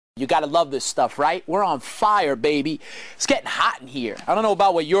You got to love this stuff, right? We're on fire, baby. It's getting hot in here. I don't know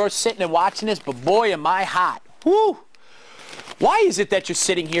about where you're sitting and watching this, but boy, am I hot. Woo! Why is it that you're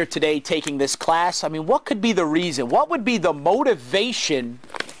sitting here today taking this class? I mean, what could be the reason? What would be the motivation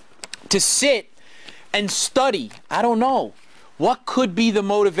to sit and study? I don't know. What could be the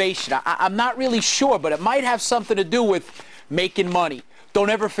motivation? I'm not really sure, but it might have something to do with making money.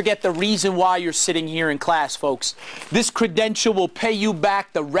 Don't ever forget the reason why you're sitting here in class, folks. This credential will pay you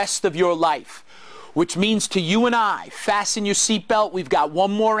back the rest of your life, which means to you and I, fasten your seatbelt. We've got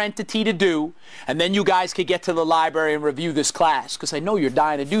one more entity to do, and then you guys can get to the library and review this class, because I know you're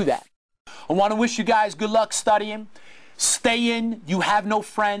dying to do that. I want to wish you guys good luck studying. Stay in. You have no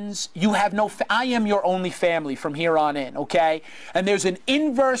friends. You have no I am your only family from here on in, okay? And there's an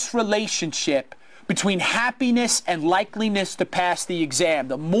inverse relationship between happiness and likeliness to pass the exam.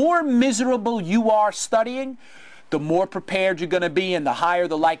 The more miserable you are studying, the more prepared you're going to be and the higher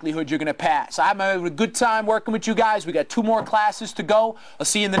the likelihood you're going to pass. I'm having a good time working with you guys. We got 2 more classes to go. I'll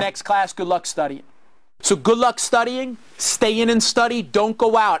see you in the next class. Good luck studying. So good luck studying. Stay in and study. Don't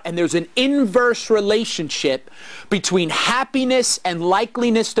go out. And there's an inverse relationship between happiness and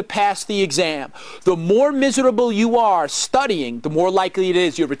likeliness to pass the exam. The more miserable you are studying, the more likely it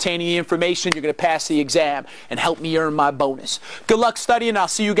is you're retaining the information, you're going to pass the exam and help me earn my bonus. Good luck studying. I'll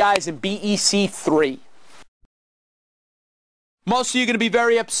see you guys in BEC 3. Most of you are going to be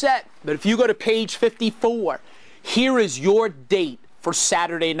very upset, but if you go to page 54, here is your date for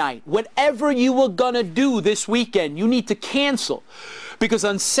Saturday night. Whatever you were going to do this weekend, you need to cancel. Because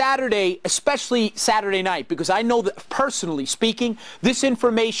on Saturday, especially Saturday night, because I know that personally speaking, this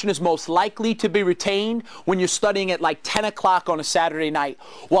information is most likely to be retained when you're studying at like 10 o'clock on a Saturday night.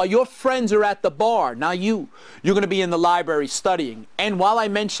 While your friends are at the bar, now you're going to be in the library studying. And while I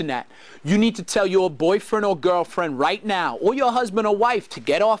mention that, you need to tell your boyfriend or girlfriend right now, or your husband or wife, to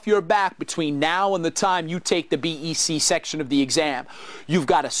get off your back between now and the time you take the BEC section of the exam. You've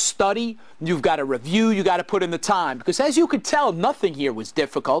got to study, you've got to review, you got to put in the time. Because as you could tell, nothing here was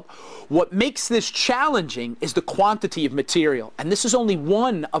difficult. What makes this challenging is the quantity of material. And this is only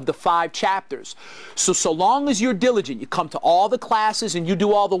one of the 5 chapters. So long as you're diligent, you come to all the classes and you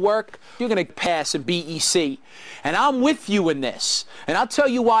do all the work, you're going to pass in BEC. And I'm with you in this. And I'll tell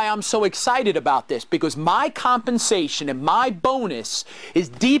you why I'm so excited about this. Because my compensation and my bonus is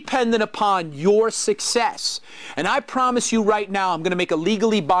dependent upon your success. And I promise you right now, I'm going to make a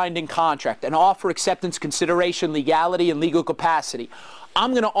legally binding contract and offer acceptance, consideration, legality, and legal capacity.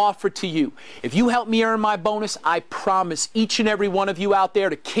 I'm going to offer to you, if you help me earn my bonus, I promise each and every one of you out there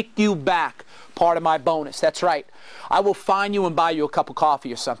to kick you back part of my bonus. That's right. I will find you and buy you a cup of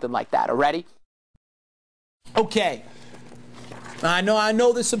coffee or something like that. Already? Okay. I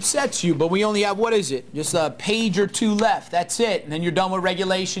know this upsets you, but we only have, what is it? Just a page or 2 left. That's it. And then you're done with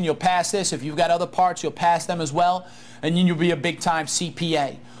regulation. You'll pass this. If you've got other parts, you'll pass them as well. And then you'll be a big-time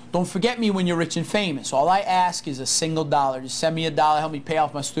CPA. Don't forget me when you're rich and famous. All I ask is a single dollar. Just send me $1, help me pay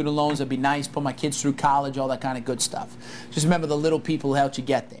off my student loans. That'd be nice. Put my kids through college, all that kind of good stuff. Just remember the little people who helped you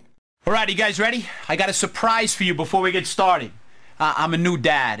get there. All right, you guys ready? I got a surprise for you before we get started. I'm a new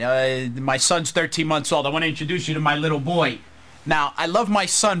dad. My son's 13 months old. I want to introduce you to my little boy. Now, I love my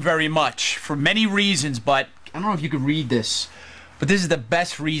son very much for many reasons, but I don't know if you could read this. But this is the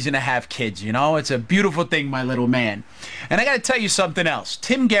best reason to have kids, you know? It's a beautiful thing, my little man. And I got to tell you something else.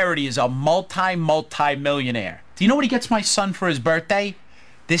 Tim Garrity is a multi-millionaire. Do you know what he gets my son for his birthday?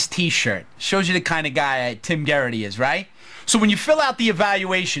 This T-shirt. Shows you the kind of guy Tim Garrity is, right? So when you fill out the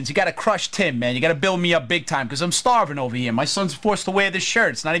evaluations, you got to crush Tim, man. You got to build me up big time because I'm starving over here. My son's forced to wear this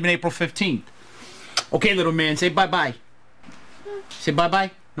shirt. It's not even April 15th. Okay, little man, say bye-bye. Say bye-bye.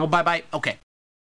 No bye-bye? Okay.